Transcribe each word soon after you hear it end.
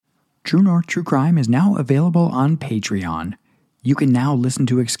True North True Crime is now available on Patreon. You can now listen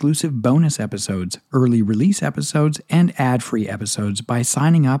to exclusive bonus episodes, early release episodes, and ad-free episodes by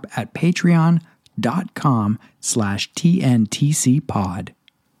signing up at patreon.com/TNTCpod.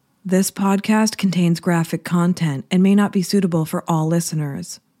 This podcast contains graphic content and may not be suitable for all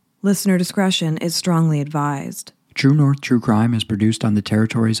listeners. Listener discretion is strongly advised. True North True Crime is produced on the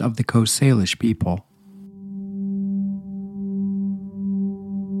territories of the Coast Salish people.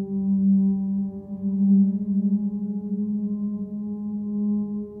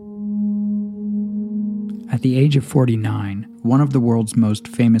 At the age of 49, one of the world's most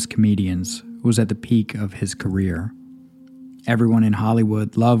famous comedians was at the peak of his career. Everyone in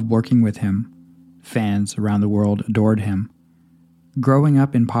Hollywood loved working with him. Fans around the world adored him. Growing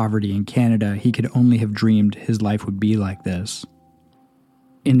up in poverty in Canada, he could only have dreamed his life would be like this.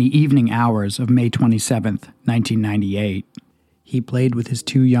 In the evening hours of May 27th, 1998, he played with his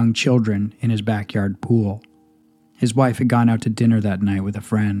 2 young children in his backyard pool. His wife had gone out to dinner that night with a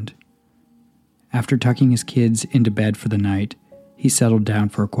friend. After tucking his kids into bed for the night, he settled down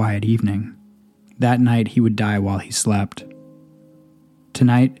for a quiet evening. That night, he would die while he slept.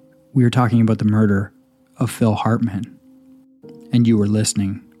 Tonight, we are talking about the murder of Phil Hartman. And you are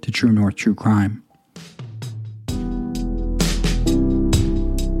listening to True North True Crime.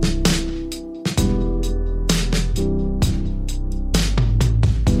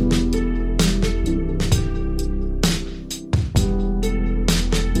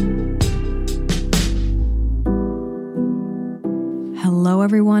 Hello,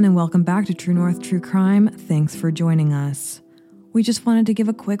 everyone, and welcome back to True North True Crime. Thanks for joining us. We just wanted to give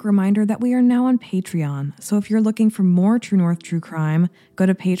a quick reminder that we are now on Patreon. So if you're looking for more True North True Crime, go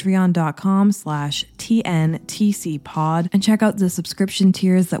to patreon.com/TNTCpod and check out the subscription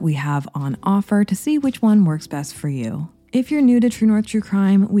tiers that we have on offer to see which one works best for you. If you're new to True North True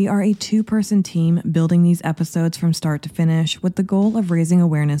Crime, we are a 2-person team building these episodes from start to finish with the goal of raising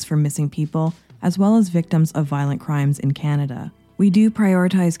awareness for missing people as well as victims of violent crimes in Canada. We do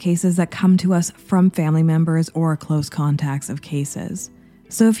prioritize cases that come to us from family members or close contacts of cases.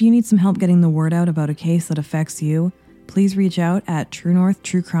 So if you need some help getting the word out about a case that affects you, please reach out at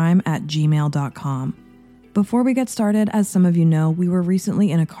truenorthtruecrime@gmail.com. Before we get started, as some of you know, we were recently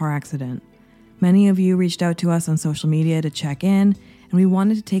in a car accident. Many of you reached out to us on social media to check in, and we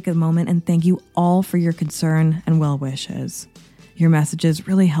wanted to take a moment and thank you all for your concern and well wishes. Your messages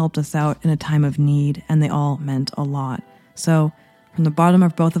really helped us out in a time of need, and they all meant a lot. So, from the bottom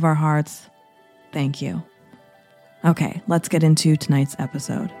of both of our hearts, thank you. Okay, let's get into tonight's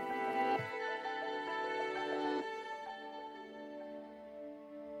episode.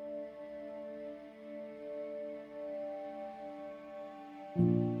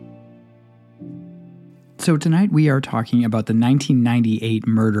 So tonight we are talking about the 1998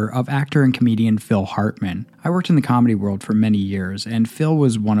 murder of actor and comedian Phil Hartman. I worked in the comedy world for many years, and Phil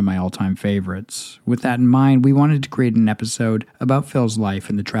was one of my all-time favorites. With that in mind, we wanted to create an episode about Phil's life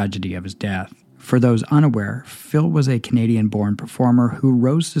and the tragedy of his death. For those unaware, Phil was a Canadian-born performer who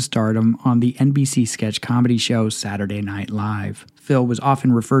rose to stardom on the NBC sketch comedy show Saturday Night Live. Phil was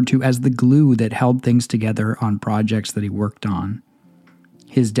often referred to as the glue that held things together on projects that he worked on.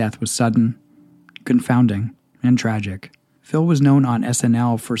 His death was sudden, confounding, and tragic. Phil was known on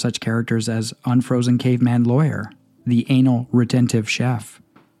SNL for such characters as Unfrozen Caveman Lawyer, the Anal Retentive Chef,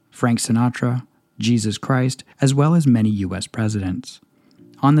 Frank Sinatra, Jesus Christ, as well as many U.S. presidents.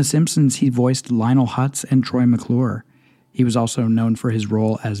 On The Simpsons, he voiced Lionel Hutz and Troy McClure. He was also known for his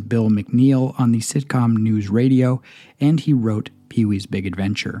role as Bill McNeil on the sitcom News Radio, and he wrote Pee-wee's Big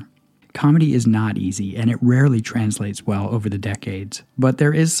Adventure. Comedy is not easy, and it rarely translates well over the decades, but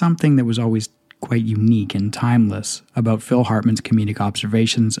there is something that was always quite unique and timeless about Phil Hartman's comedic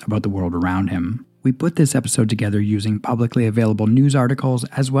observations about the world around him. We put this episode together using publicly available news articles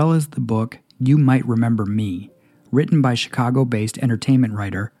as well as the book You Might Remember Me, written by Chicago-based entertainment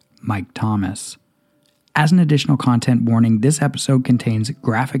writer Mike Thomas. As an additional content warning, this episode contains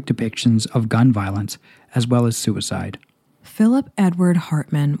graphic depictions of gun violence as well as suicide. Philip Edward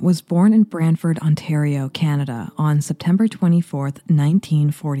Hartman was born in Brantford, Ontario, Canada on September 24th,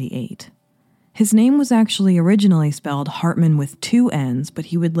 1948. His name was actually originally spelled Hartman with 2 N's, but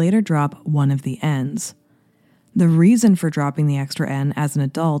he would later drop one of the N's. The reason for dropping the extra N as an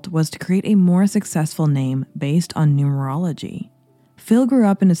adult was to create a more successful name based on numerology. Phil grew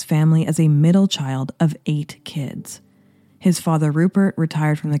up in his family as a middle child of 8 kids. His father, Rupert,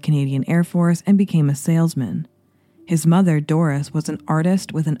 retired from the Canadian Air Force and became a salesman. His mother, Doris, was an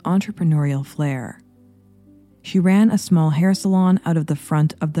artist with an entrepreneurial flair. She ran a small hair salon out of the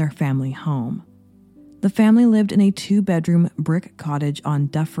front of their family home. The family lived in a 2-bedroom brick cottage on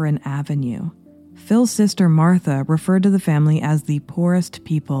Dufferin Avenue. Phil's sister Martha referred to the family as the poorest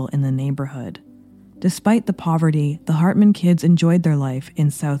people in the neighborhood. Despite the poverty, the Hartman kids enjoyed their life in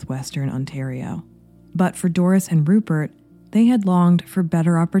southwestern Ontario. But for Doris and Rupert, they had longed for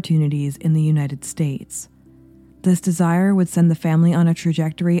better opportunities in the United States. This desire would send the family on a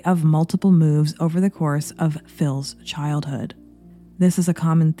trajectory of multiple moves over the course of Phil's childhood. This is a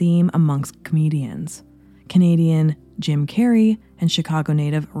common theme amongst comedians. Canadian Jim Carrey and Chicago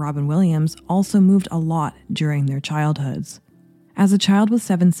native Robin Williams also moved a lot during their childhoods. As a child with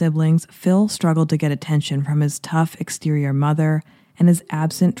 7 siblings, Phil struggled to get attention from his tough exterior mother and his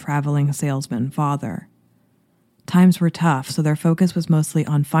absent traveling salesman father. Times were tough, so their focus was mostly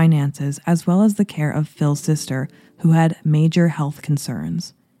on finances as well as the care of Phil's sister, who had major health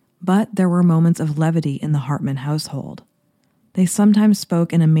concerns. But there were moments of levity in the Hartman household. They sometimes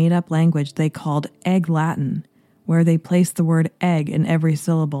spoke in a made-up language they called egg Latin, where they placed the word egg in every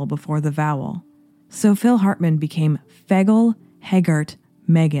syllable before the vowel. So Phil Hartman became Fegel Haggart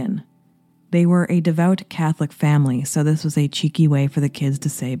Megan. They were a devout Catholic family, so this was a cheeky way for the kids to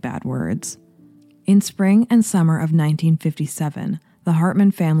say bad words. In spring and summer of 1957, the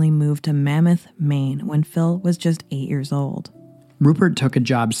Hartman family moved to Mammoth, Maine when Phil was just 8 years old. Rupert took a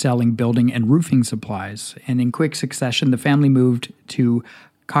job selling building and roofing supplies, and in quick succession the family moved to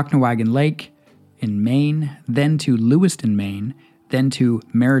Cocknowagon Lake in Maine, then to Lewiston, Maine, then to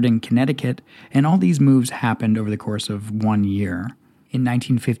Meriden, Connecticut, and all these moves happened over the course of 1 year. In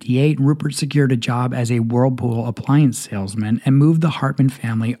 1958, Rupert secured a job as a Whirlpool appliance salesman and moved the Hartman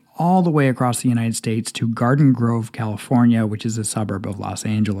family all the way across the United States to Garden Grove, California, which is a suburb of Los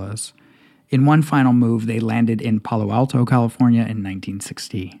Angeles. In one final move, they landed in Palo Alto, California in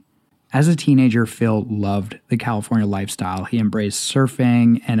 1960. As a teenager, Phil loved the California lifestyle. He embraced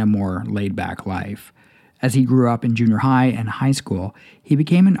surfing and a more laid-back life. As he grew up in junior high and high school, he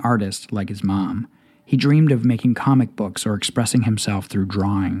became an artist like his mom. He dreamed of making comic books or expressing himself through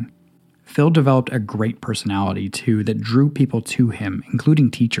drawing. Phil developed a great personality, too, that drew people to him,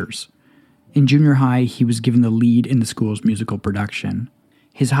 including teachers. In junior high, he was given the lead in the school's musical production.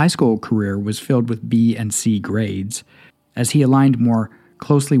 His high school career was filled with B and C grades. As he aligned more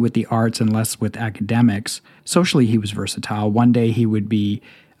closely with the arts and less with academics, socially he was versatile. One day he would be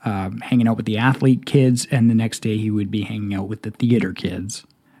hanging out with the athlete kids, and the next day he would be hanging out with the theater kids.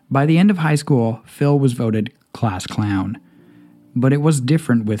 By the end of high school, Phil was voted class clown. But it was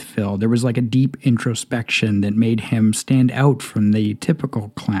different with Phil. There was like a deep introspection that made him stand out from the typical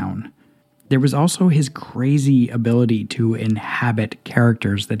clown. There was also his crazy ability to inhabit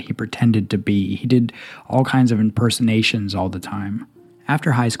characters that he pretended to be. He did all kinds of impersonations all the time.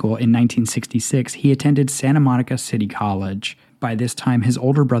 After high school, in 1966, he attended Santa Monica City College. By this time, his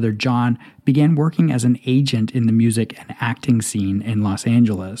older brother John began working as an agent in the music and acting scene in Los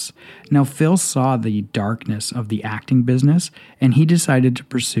Angeles. Now, Phil saw the darkness of the acting business, and he decided to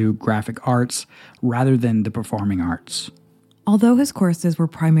pursue graphic arts rather than the performing arts. Although his courses were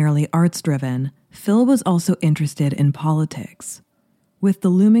primarily arts-driven, Phil was also interested in politics. With the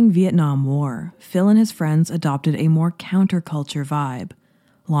looming Vietnam War, Phil and his friends adopted a more counterculture vibe: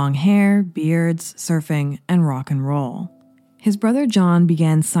 long hair, beards, surfing, and rock and roll. His brother John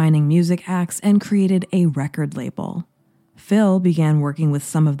began signing music acts and created a record label. Phil began working with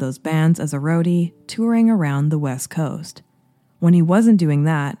some of those bands as a roadie, touring around the West Coast. When he wasn't doing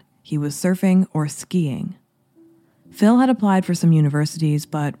that, he was surfing or skiing. Phil had applied for some universities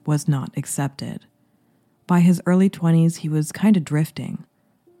but was not accepted. By his early 20s, he was kind of drifting,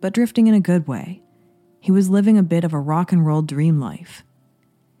 but drifting in a good way. He was living a bit of a rock and roll dream life.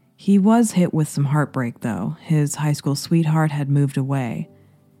 He was hit with some heartbreak, though. His high school sweetheart had moved away,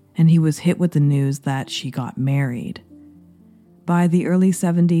 and he was hit with the news that she got married. By the early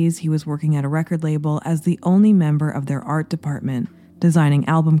 70s, he was working at a record label as the only member of their art department, designing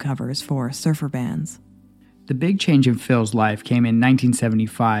album covers for surfer bands. The big change in Phil's life came in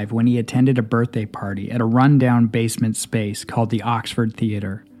 1975 when he attended a birthday party at a rundown basement space called the Oxford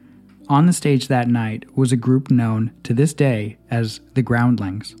Theatre. On the stage that night was a group known to this day as the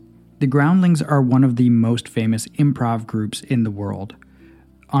Groundlings. The Groundlings are one of the most famous improv groups in the world.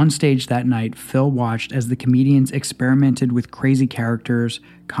 On stage that night, Phil watched as the comedians experimented with crazy characters,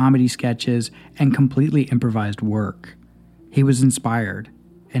 comedy sketches, and completely improvised work. He was inspired,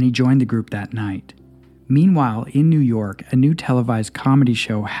 and he joined the group that night. Meanwhile, in New York, a new televised comedy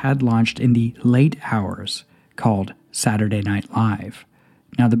show had launched in the late hours called Saturday Night Live.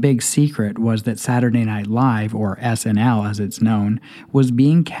 Now, the big secret was that Saturday Night Live, or SNL as it's known, was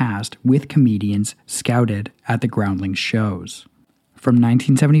being cast with comedians scouted at the Groundlings shows. From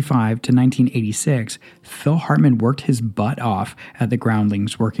 1975 to 1986, Phil Hartman worked his butt off at the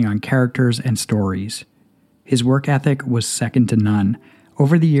Groundlings working on characters and stories. His work ethic was second to none.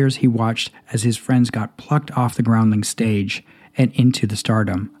 Over the years, he watched as his friends got plucked off the Groundlings stage and into the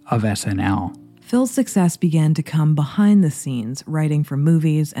stardom of SNL. Phil's success began to come behind the scenes, writing for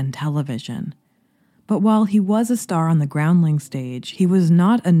movies and television. But while he was a star on the Groundlings stage, he was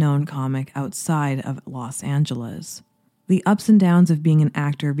not a known comic outside of Los Angeles. The ups and downs of being an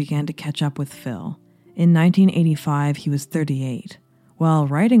actor began to catch up with Phil. In 1985, he was 38. While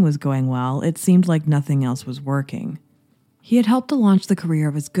writing was going well, it seemed like nothing else was working. He had helped to launch the career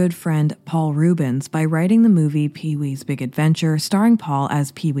of his good friend Paul Reubens by writing the movie Pee-wee's Big Adventure, starring Paul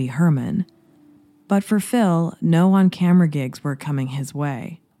as Pee Wee Herman. But for Phil, no on-camera gigs were coming his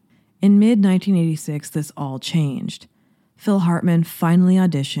way. In mid-1986, this all changed. Phil Hartman finally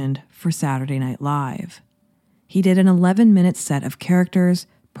auditioned for Saturday Night Live. He did an 11-minute set of characters,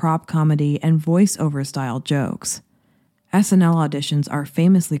 prop comedy, and voice-over-style jokes. SNL auditions are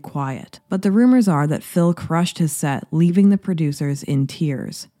famously quiet, but the rumors are that Phil crushed his set, leaving the producers in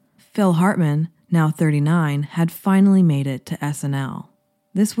tears. Phil Hartman, now 39, had finally made it to SNL.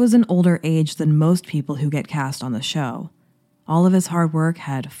 This was an older age than most people who get cast on the show. All of his hard work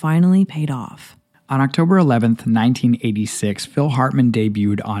had finally paid off. On October 11th, 1986, Phil Hartman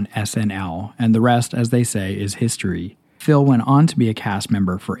debuted on SNL, and the rest, as they say, is history. Phil went on to be a cast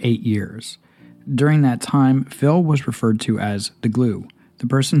member for 8 years. During that time, Phil was referred to as the glue, the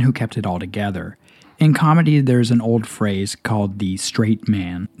person who kept it all together. In comedy, there's an old phrase called the straight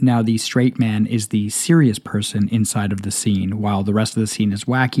man. Now, the straight man is the serious person inside of the scene. While the rest of the scene is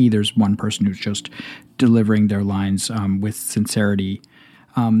wacky, there's one person who's just delivering their lines with sincerity.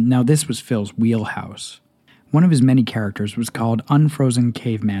 Now, this was Phil's wheelhouse. One of his many characters was called Unfrozen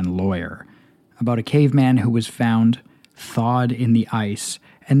Caveman Lawyer, about a caveman who was found thawed in the ice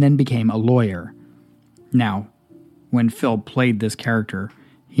and then became a lawyer. Now, when Phil played this character,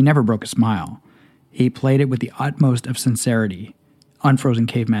 he never broke a smile. He played it with the utmost of sincerity. Unfrozen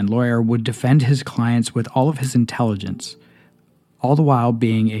Caveman Lawyer would defend his clients with all of his intelligence, all the while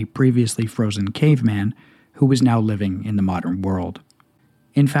being a previously frozen caveman who was now living in the modern world.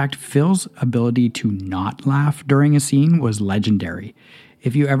 In fact, Phil's ability to not laugh during a scene was legendary.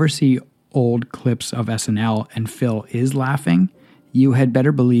 If you ever see old clips of SNL and Phil is laughing, you had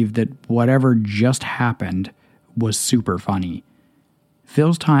better believe that whatever just happened was super funny.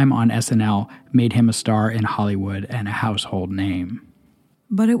 Phil's time on SNL made him a star in Hollywood and a household name.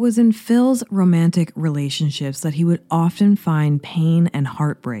 But it was in Phil's romantic relationships that he would often find pain and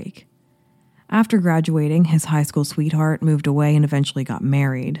heartbreak. After graduating, his high school sweetheart moved away and eventually got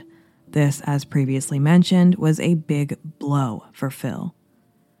married. This, as previously mentioned, was a big blow for Phil.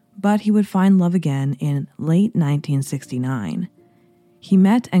 But he would find love again in late 1969. He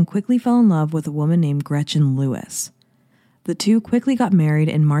met and quickly fell in love with a woman named Gretchen Lewis. The two quickly got married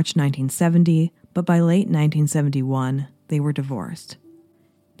in March 1970, but by late 1971, they were divorced.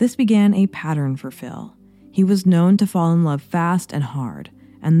 This began a pattern for Phil. He was known to fall in love fast and hard,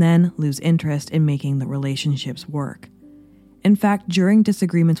 and then lose interest in making the relationships work. In fact, during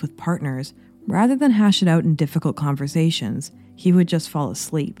disagreements with partners, rather than hash it out in difficult conversations, he would just fall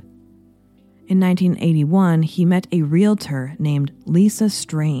asleep. In 1981, he met a realtor named Lisa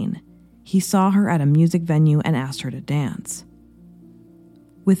Strain. He saw her at a music venue and asked her to dance.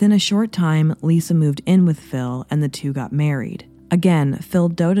 Within a short time, Lisa moved in with Phil and the two got married. Again, Phil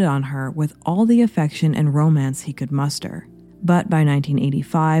doted on her with all the affection and romance he could muster. But by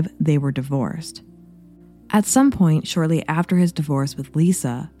 1985, they were divorced. At some point shortly after his divorce with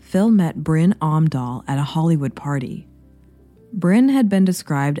Lisa, Phil met Bryn Omdahl at a Hollywood party. Bryn had been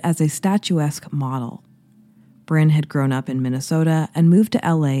described as a statuesque model. Bryn had grown up in Minnesota and moved to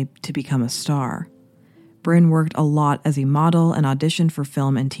LA to become a star. Bryn worked a lot as a model and auditioned for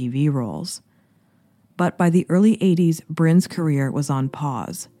film and TV roles. But by the early 80s, Bryn's career was on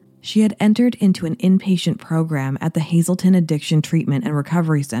pause. She had entered into an inpatient program at the Hazleton Addiction Treatment and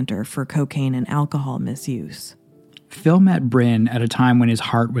Recovery Center for cocaine and alcohol misuse. Phil met Bryn at a time when his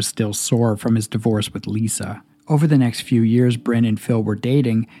heart was still sore from his divorce with Lisa. Over the next few years Bryn and Phil were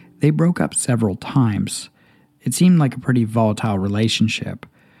dating, they broke up several times. It seemed like a pretty volatile relationship.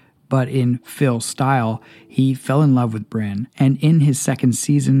 But in Phil's style, he fell in love with Bryn, and in his second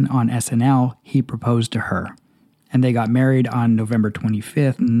season on SNL, he proposed to her. And they got married on November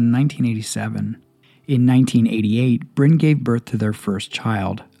 25th, 1987. In 1988, Bryn gave birth to their first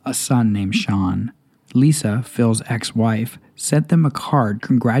child, a son named Sean. Lisa, Phil's ex-wife, sent them a card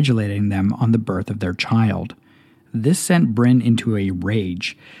congratulating them on the birth of their child. This sent Bryn into a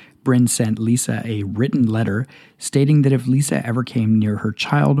rage. Bryn sent Lisa a written letter stating that if Lisa ever came near her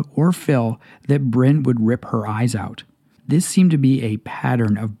child or Phil, that Bryn would rip her eyes out. This seemed to be a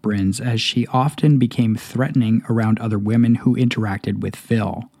pattern of Bryn's, as she often became threatening around other women who interacted with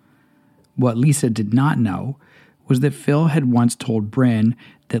Phil. What Lisa did not know was that Phil had once told Bryn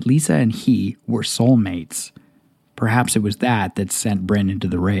that Lisa and he were soulmates. Perhaps it was that sent Bryn into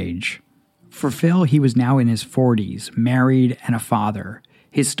the rage. For Phil, he was now in his 40s, married and a father.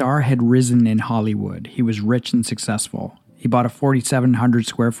 His star had risen in Hollywood. He was rich and successful. He bought a 4,700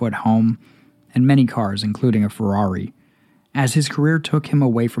 square foot home and many cars, including a Ferrari. As his career took him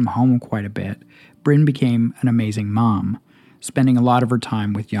away from home quite a bit, Bryn became an amazing mom, spending a lot of her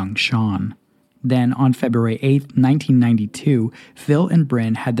time with young Sean. Then, on February 8, 1992, Phil and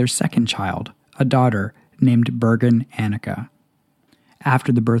Bryn had their second child, a daughter named Bergen Annika.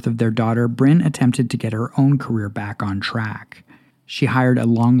 After the birth of their daughter, Bryn attempted to get her own career back on track. She hired a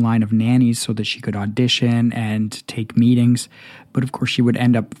long line of nannies so that she could audition and take meetings, but of course she would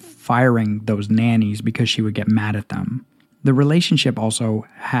end up firing those nannies because she would get mad at them. The relationship also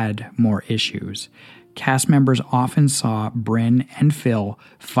had more issues. Cast members often saw Bryn and Phil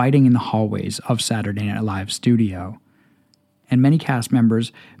fighting in the hallways of Saturday Night Live studio. And many cast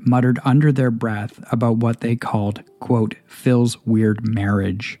members muttered under their breath about what they called, quote, Phil's weird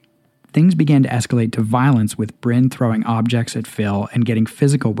marriage. Things began to escalate to violence, with Bryn throwing objects at Phil and getting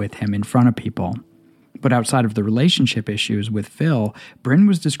physical with him in front of people. But outside of the relationship issues with Phil, Bryn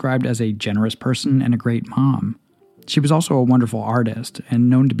was described as a generous person and a great mom. She was also a wonderful artist and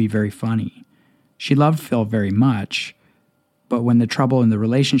known to be very funny. She loved Phil very much, but when the trouble in the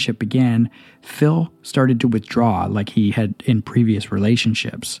relationship began, Phil started to withdraw like he had in previous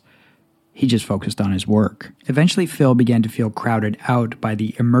relationships. He just focused on his work. Eventually, Phil began to feel crowded out by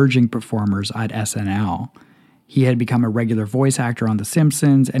the emerging performers at SNL. He had become a regular voice actor on The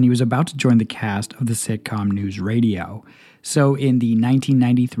Simpsons, and he was about to join the cast of the sitcom News Radio. So in the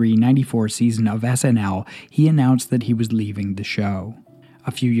 1993-94 season of SNL, he announced that he was leaving the show.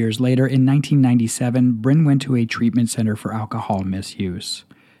 A few years later, in 1997, Bryn went to a treatment center for alcohol misuse.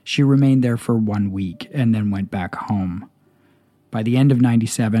 She remained there for 1 week and then went back home. By the end of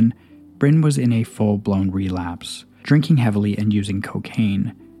 97, Bryn was in a full-blown relapse, drinking heavily and using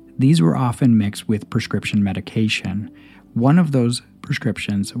cocaine. These were often mixed with prescription medication. One of those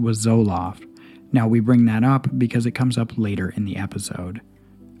prescriptions was Zoloft. Now, we bring that up because it comes up later in the episode.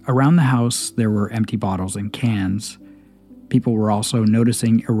 Around the house, there were empty bottles and cans. People were also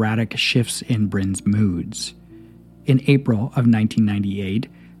noticing erratic shifts in Bryn's moods. In April of 1998,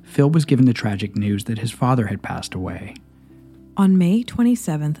 Phil was given the tragic news that his father had passed away. On May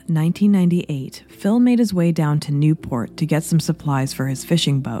 27, 1998, Phil made his way down to Newport to get some supplies for his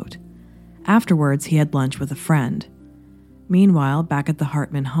fishing boat. Afterwards, he had lunch with a friend. Meanwhile, back at the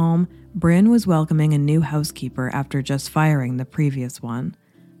Hartman home, Bryn was welcoming a new housekeeper after just firing the previous one.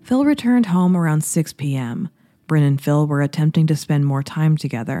 Phil returned home around 6 p.m. Bryn and Phil were attempting to spend more time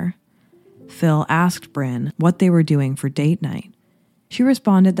together. Phil asked Bryn what they were doing for date night. She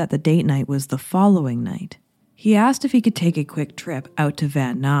responded that the date night was the following night. He asked if he could take a quick trip out to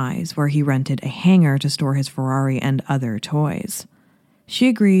Van Nuys, where he rented a hangar to store his Ferrari and other toys. She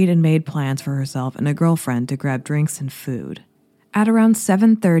agreed and made plans for herself and a girlfriend to grab drinks and food. At around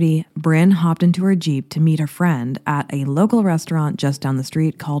 7:30, Bryn hopped into her Jeep to meet a friend at a local restaurant just down the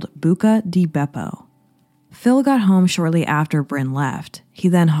street called Buca di Beppo. Phil got home shortly after Bryn left. He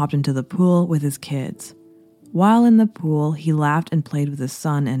then hopped into the pool with his kids. While in the pool, he laughed and played with his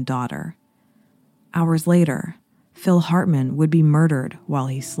son and daughter. Hours later, Phil Hartman would be murdered while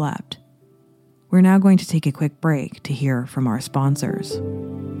he slept. We're now going to take a quick break to hear from our sponsors.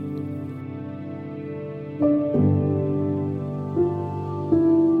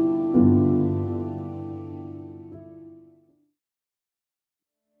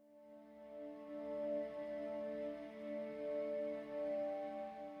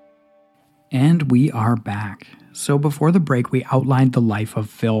 And we are back. So before the break, we outlined the life of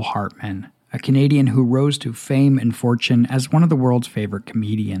Phil Hartman, a Canadian who rose to fame and fortune as one of the world's favorite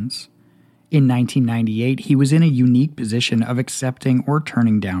comedians. In 1998, he was in a unique position of accepting or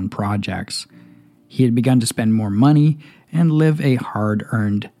turning down projects. He had begun to spend more money and live a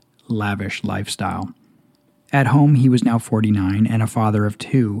hard-earned, lavish lifestyle. At home, he was now 49 and a father of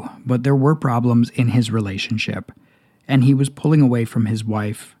 2, but there were problems in his relationship, and he was pulling away from his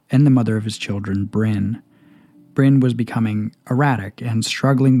wife and the mother of his children, Bryn. Bryn was becoming erratic and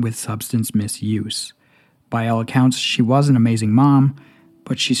struggling with substance misuse. By all accounts, she was an amazing mom,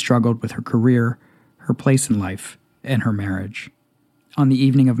 but she struggled with her career, her place in life, and her marriage. On the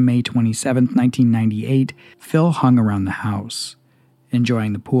evening of May 27, 1998, Phil hung around the house.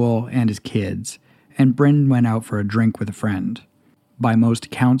 enjoying the pool and his kids, and Bryn went out for a drink with a friend. By most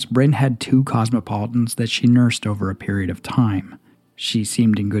accounts, Bryn had 2 cosmopolitans that she nursed over a period of time. She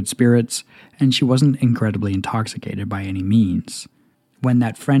seemed in good spirits, and she wasn't incredibly intoxicated by any means. When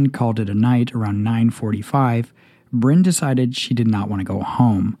that friend called it a night around 9:45, Bryn decided she did not want to go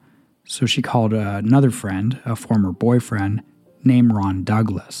home, so she called another friend, a former boyfriend, named Ron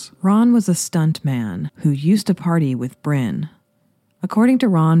Douglas. Ron was a stunt man who used to party with Bryn. According to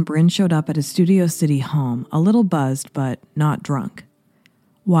Ron, Bryn showed up at his Studio City home, a little buzzed but not drunk.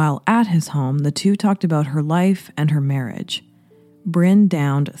 While at his home, the two talked about her life and her marriage. Bryn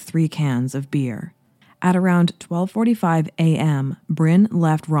downed 3 cans of beer. At around 12:45 a.m., Bryn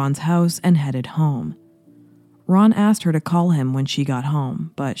left Ron's house and headed home. Ron asked her to call him when she got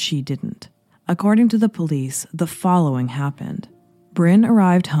home, but she didn't. According to the police, the following happened. Bryn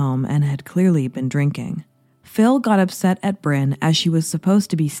arrived home and had clearly been drinking. Phil got upset at Bryn as she was supposed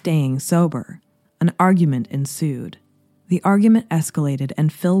to be staying sober. An argument ensued. The argument escalated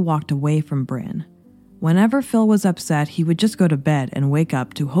and Phil walked away from Bryn. Whenever Phil was upset, he would just go to bed and wake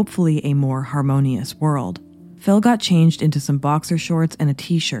up to hopefully a more harmonious world. Phil got changed into some boxer shorts and a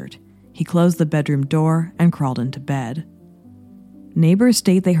t-shirt. He closed the bedroom door and crawled into bed. Neighbors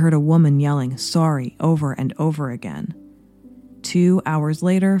state they heard a woman yelling "sorry" over and over again. 2 hours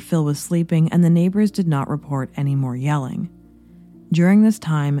later, Phil was sleeping and the neighbors did not report any more yelling. During this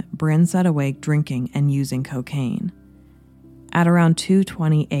time, Bryn sat awake drinking and using cocaine. At around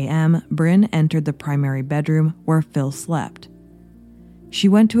 2:20 a.m., Bryn entered the primary bedroom where Phil slept. She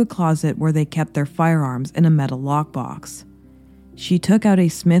went to a closet where they kept their firearms in a metal lockbox. She took out a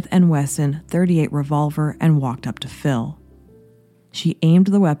Smith & Wesson .38 revolver and walked up to Phil. She aimed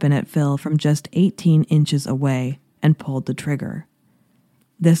the weapon at Phil from just 18 inches away and pulled the trigger.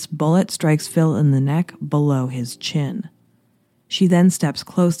 This bullet strikes Phil in the neck below his chin. She then steps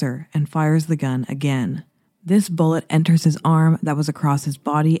closer and fires the gun again. This bullet enters his arm that was across his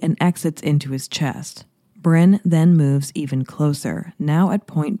body and exits into his chest. Bryn then moves even closer, now at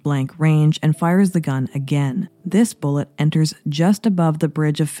point-blank range, and fires the gun again. This bullet enters just above the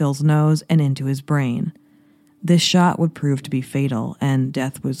bridge of Phil's nose and into his brain. This shot would prove to be fatal, and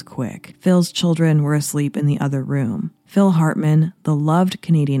death was quick. Phil's children were asleep in the other room. Phil Hartman, the loved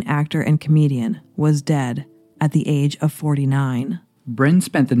Canadian actor and comedian, was dead at the age of 49. Bryn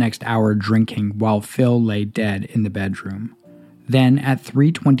spent the next hour drinking while Phil lay dead in the bedroom. Then, at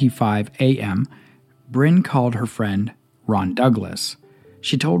 3:25 a.m., Bryn called her friend, Ron Douglas.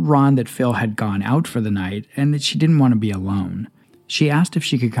 She told Ron that Phil had gone out for the night and that she didn't want to be alone. She asked if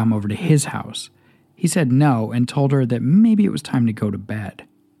she could come over to his house. He said no and told her that maybe it was time to go to bed.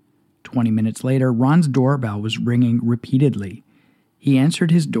 20 minutes later, Ron's doorbell was ringing repeatedly. He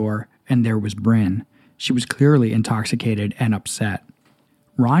answered his door, and there was Bryn. She was clearly intoxicated and upset.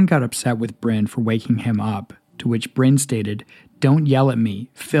 Ron got upset with Bryn for waking him up, to which Bryn stated, "Don't yell at me.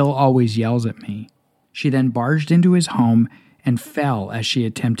 Phil always yells at me." She then barged into his home and fell as she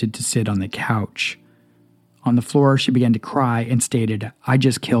attempted to sit on the couch. On the floor, she began to cry and stated, "I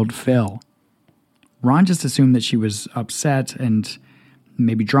just killed Phil." Ron just assumed that she was upset and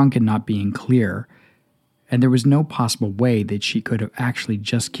maybe drunk and not being clear, and there was no possible way that she could have actually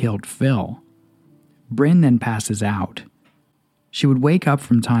just killed Phil. Bryn then passes out. She would wake up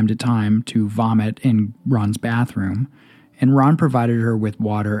from time to time to vomit in Ron's bathroom, and Ron provided her with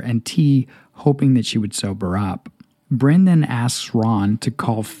water and tea, hoping that she would sober up. Bryn then asks Ron to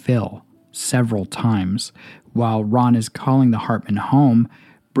call Phil several times. While Ron is calling the Hartman home,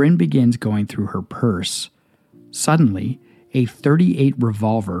 Bryn begins going through her purse. Suddenly, a .38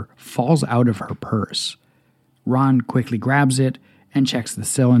 revolver falls out of her purse. Ron quickly grabs it and checks the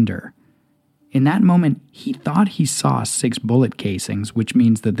cylinder. In that moment, he thought he saw 6 bullet casings, which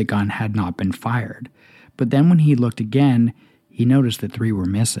means that the gun had not been fired. But then when he looked again, he noticed that 3 were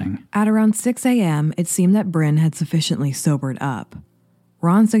missing. At around 6 a.m., it seemed that Bryn had sufficiently sobered up.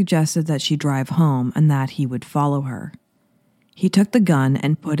 Ron suggested that she drive home and that he would follow her. He took the gun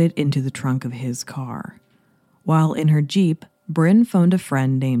and put it into the trunk of his car. While in her Jeep, Bryn phoned a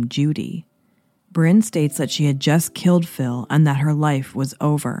friend named Judy. Bryn states that she had just killed Phil and that her life was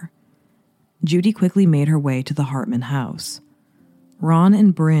over. Judy quickly made her way to the Hartman house. Ron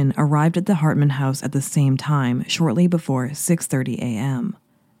and Bryn arrived at the Hartman house at the same time, shortly before 6:30 a.m.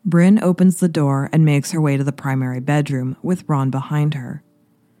 Bryn opens the door and makes her way to the primary bedroom, with Ron behind her.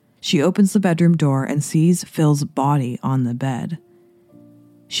 She opens the bedroom door and sees Phil's body on the bed.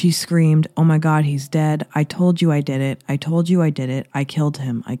 She screamed, "Oh my God, he's dead. I told you I did it. I told you I did it. I killed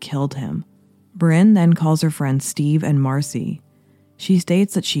him. I killed him." Bryn then calls her friends Steve and Marcy. She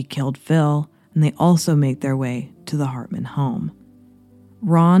states that she killed Phil, and they also make their way to the Hartman home.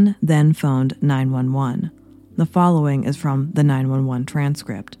 Ron then phoned 911. The following is from the 911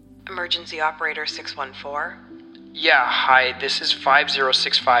 transcript. Emergency operator 614. Yeah, hi, this is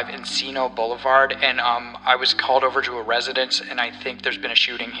 5065 Encino Boulevard, and I was called over to a residence, and I think there's been a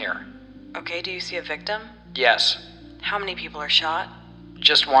shooting here. Okay, do you see a victim? Yes. How many people are shot?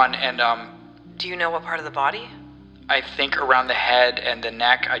 Just one, and Do you know what part of the body? I think around the head and the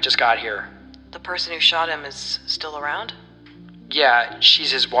neck. I just got here. The person who shot him is still around? Yeah,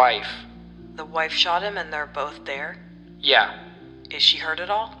 she's his wife. The wife shot him and they're both there? Yeah. Is she hurt at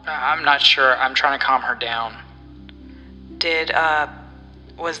all? I'm not sure. I'm trying to calm her down.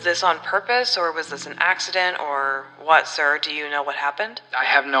 Was this on purpose, or was this an accident, or what, sir? Do you know what happened? I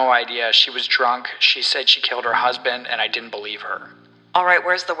have no idea. She was drunk. She said she killed her husband, and I didn't believe her. All right,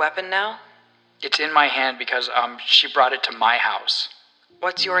 where's the weapon now? It's in my hand because, she brought it to my house.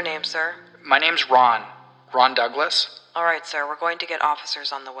 What's your name, sir? My name's Ron. Ron Douglas. All right, sir, we're going to get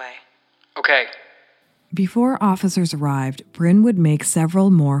officers on the way. Okay. Before officers arrived, Bryn would make several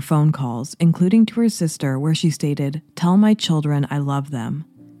more phone calls, including to her sister, where she stated, "Tell my children I love them."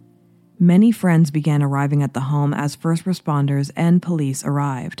 Many friends began arriving at the home as first responders and police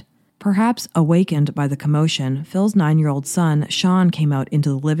arrived. Perhaps awakened by the commotion, Phil's 9-year-old son, Sean, came out into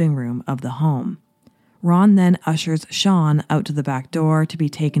the living room of the home. Ron then ushers Sean out to the back door to be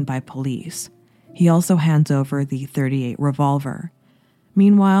taken by police. He also hands over the .38 revolver.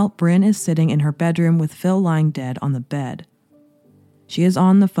 Meanwhile, Bryn is sitting in her bedroom with Phil lying dead on the bed. She is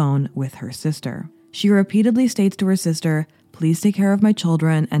on the phone with her sister. She repeatedly states to her sister, "Please take care of my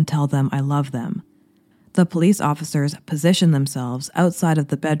children and tell them I love them." The police officers positioned themselves outside of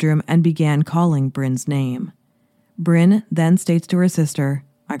the bedroom and began calling Bryn's name. Bryn then states to her sister,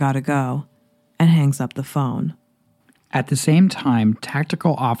 "I gotta go," and hangs up the phone. At the same time,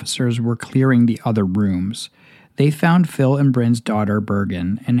 tactical officers were clearing the other rooms. They found Phil and Bryn's daughter,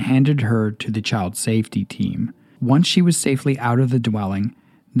 Bergen, and handed her to the child safety team. Once she was safely out of the dwelling,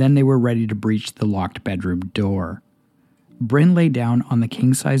 then they were ready to breach the locked bedroom door. Bryn lay down on the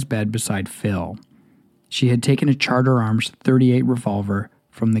king-size bed beside Phil. She had taken a Charter Arms .38 revolver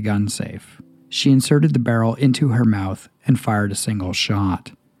from the gun safe. She inserted the barrel into her mouth and fired a single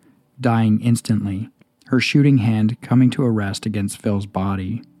shot, dying instantly, her shooting hand coming to a rest against Phil's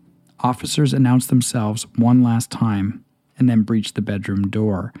body. Officers announced themselves one last time and then breached the bedroom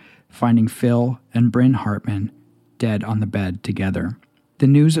door, finding Phil and Bryn Hartman dead on the bed together. The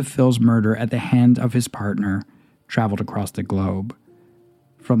news of Phil's murder at the hand of his partner traveled across the globe.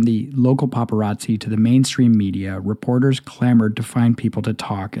 From the local paparazzi to the mainstream media, reporters clamored to find people to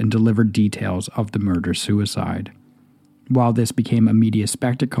talk and deliver details of the murder-suicide. While this became a media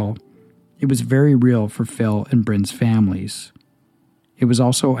spectacle, it was very real for Phil and Bryn's families. It was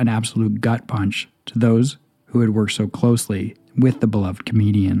also an absolute gut punch to those who had worked so closely with the beloved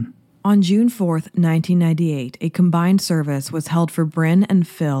comedian. On June 4th, 1998, a combined service was held for Bryn and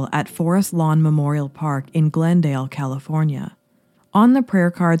Phil at Forest Lawn Memorial Park in Glendale, California. On the prayer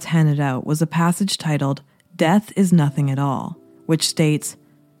cards handed out was a passage titled, "Death is Nothing at All," which states,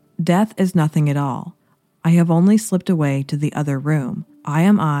 "Death is nothing at all. I have only slipped away to the other room. I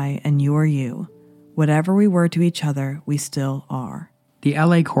am I and you are you. Whatever we were to each other, we still are." The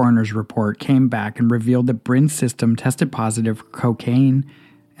LA coroner's report came back and revealed that Bryn's system tested positive for cocaine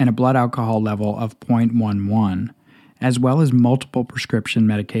and a blood alcohol level of 0.11, as well as multiple prescription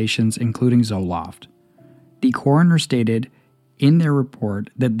medications, including Zoloft. The coroner stated in their report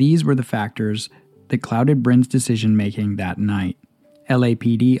that these were the factors that clouded Bryn's decision-making that night.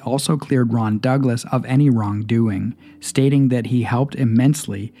 LAPD also cleared Ron Douglas of any wrongdoing, stating that he helped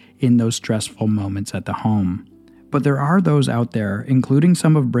immensely in those stressful moments at the home. But there are those out there, including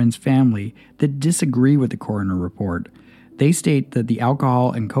some of Bryn's family, that disagree with the coroner report. They state that the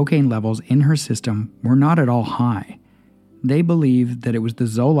alcohol and cocaine levels in her system were not at all high. They believe that it was the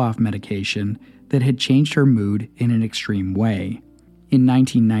Zoloft medication that had changed her mood in an extreme way. In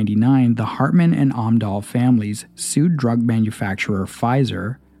 1999, the Hartman and Omdahl families sued drug manufacturer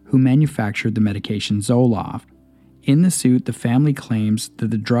Pfizer, who manufactured the medication Zoloft. In the suit, the family claims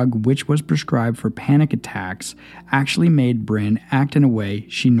that the drug, which was prescribed for panic attacks, actually made Bryn act in a way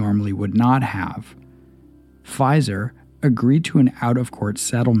she normally would not have. Pfizer agreed to an out-of-court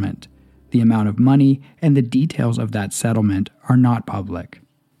settlement. The amount of money and the details of that settlement are not public.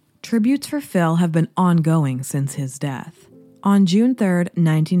 Tributes for Phil have been ongoing since his death. On June 3rd,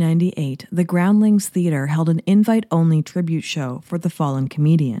 1998, the Groundlings Theater held an invite-only tribute show for the fallen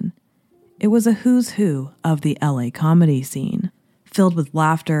comedian. It was a who's who of the LA comedy scene, filled with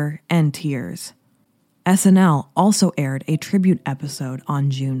laughter and tears. SNL also aired a tribute episode on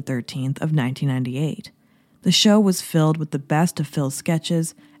June 13th of 1998. The show was filled with the best of Phil's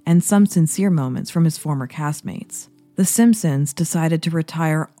sketches and some sincere moments from his former castmates. The Simpsons decided to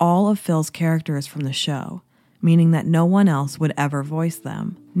retire all of Phil's characters from the show, meaning that no one else would ever voice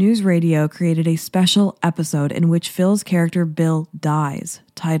them. News Radio created a special episode in which Phil's character Bill dies,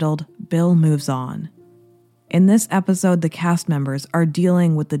 titled Bill Moves On. In this episode, the cast members are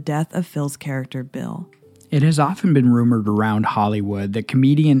dealing with the death of Phil's character Bill. It has often been rumored around Hollywood that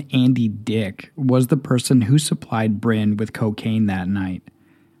comedian Andy Dick was the person who supplied Bryn with cocaine that night.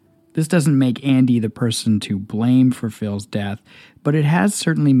 This doesn't make Andy the person to blame for Phil's death, but it has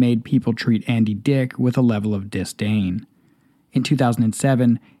certainly made people treat Andy Dick with a level of disdain. In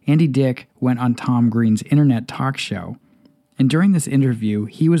 2007, Andy Dick went on Tom Green's internet talk show, and during this interview,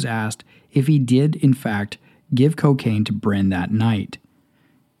 he was asked if he did, in fact, give cocaine to Bryn that night.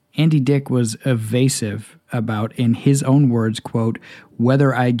 Andy Dick was evasive about, in his own words, quote,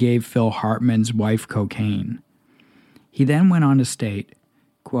 whether I gave Phil Hartman's wife cocaine. He then went on to state,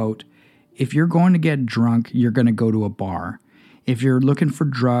 quote, if you're going to get drunk, you're going to go to a bar. If you're looking for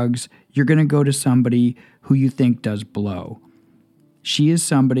drugs, you're going to go to somebody who you think does blow. She is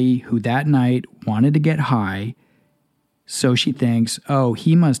somebody who that night wanted to get high, so she thinks, oh,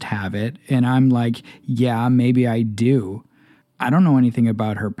 he must have it, and I'm like, yeah, maybe I do. I don't know anything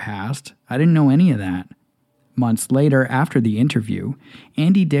about her past. I didn't know any of that. Months later, after the interview,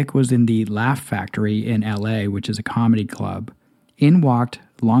 Andy Dick was in the Laugh Factory in LA, which is a comedy club. In walked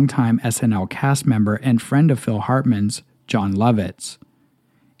longtime SNL cast member and friend of Phil Hartman's, Jon Lovitz.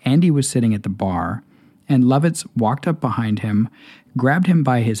 Andy was sitting at the bar, and Lovitz walked up behind him, grabbed him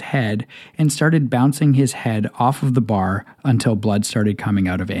by his head, and started bouncing his head off of the bar until blood started coming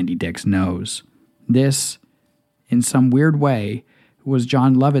out of Andy Dick's nose. This, in some weird way, was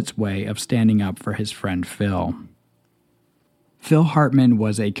Jon Lovitz's way of standing up for his friend Phil. Phil Hartman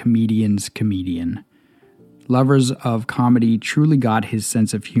was a comedian's comedian. Lovers of comedy truly got his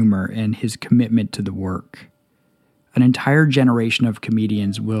sense of humor and his commitment to the work. An entire generation of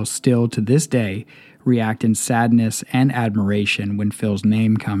comedians will still, to this day, react in sadness and admiration when Phil's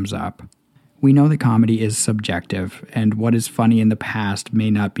name comes up. We know that comedy is subjective, and what is funny in the past may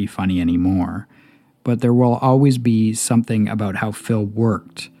not be funny anymore. But there will always be something about how Phil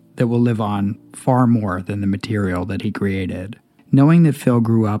worked that will live on far more than the material that he created. Knowing that Phil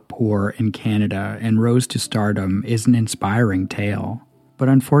grew up poor in Canada and rose to stardom is an inspiring tale. But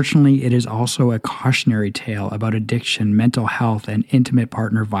unfortunately, it is also a cautionary tale about addiction, mental health, and intimate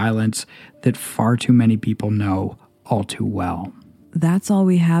partner violence that far too many people know all too well. That's all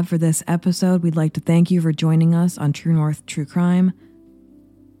we have for this episode. We'd like to thank you for joining us on True North True Crime.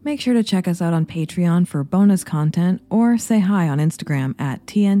 Make sure to check us out on Patreon for bonus content or say hi on Instagram at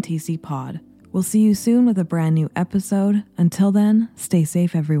TNTCPod. We'll see you soon with a brand new episode. Until then, stay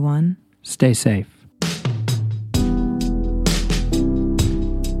safe, everyone. Stay safe.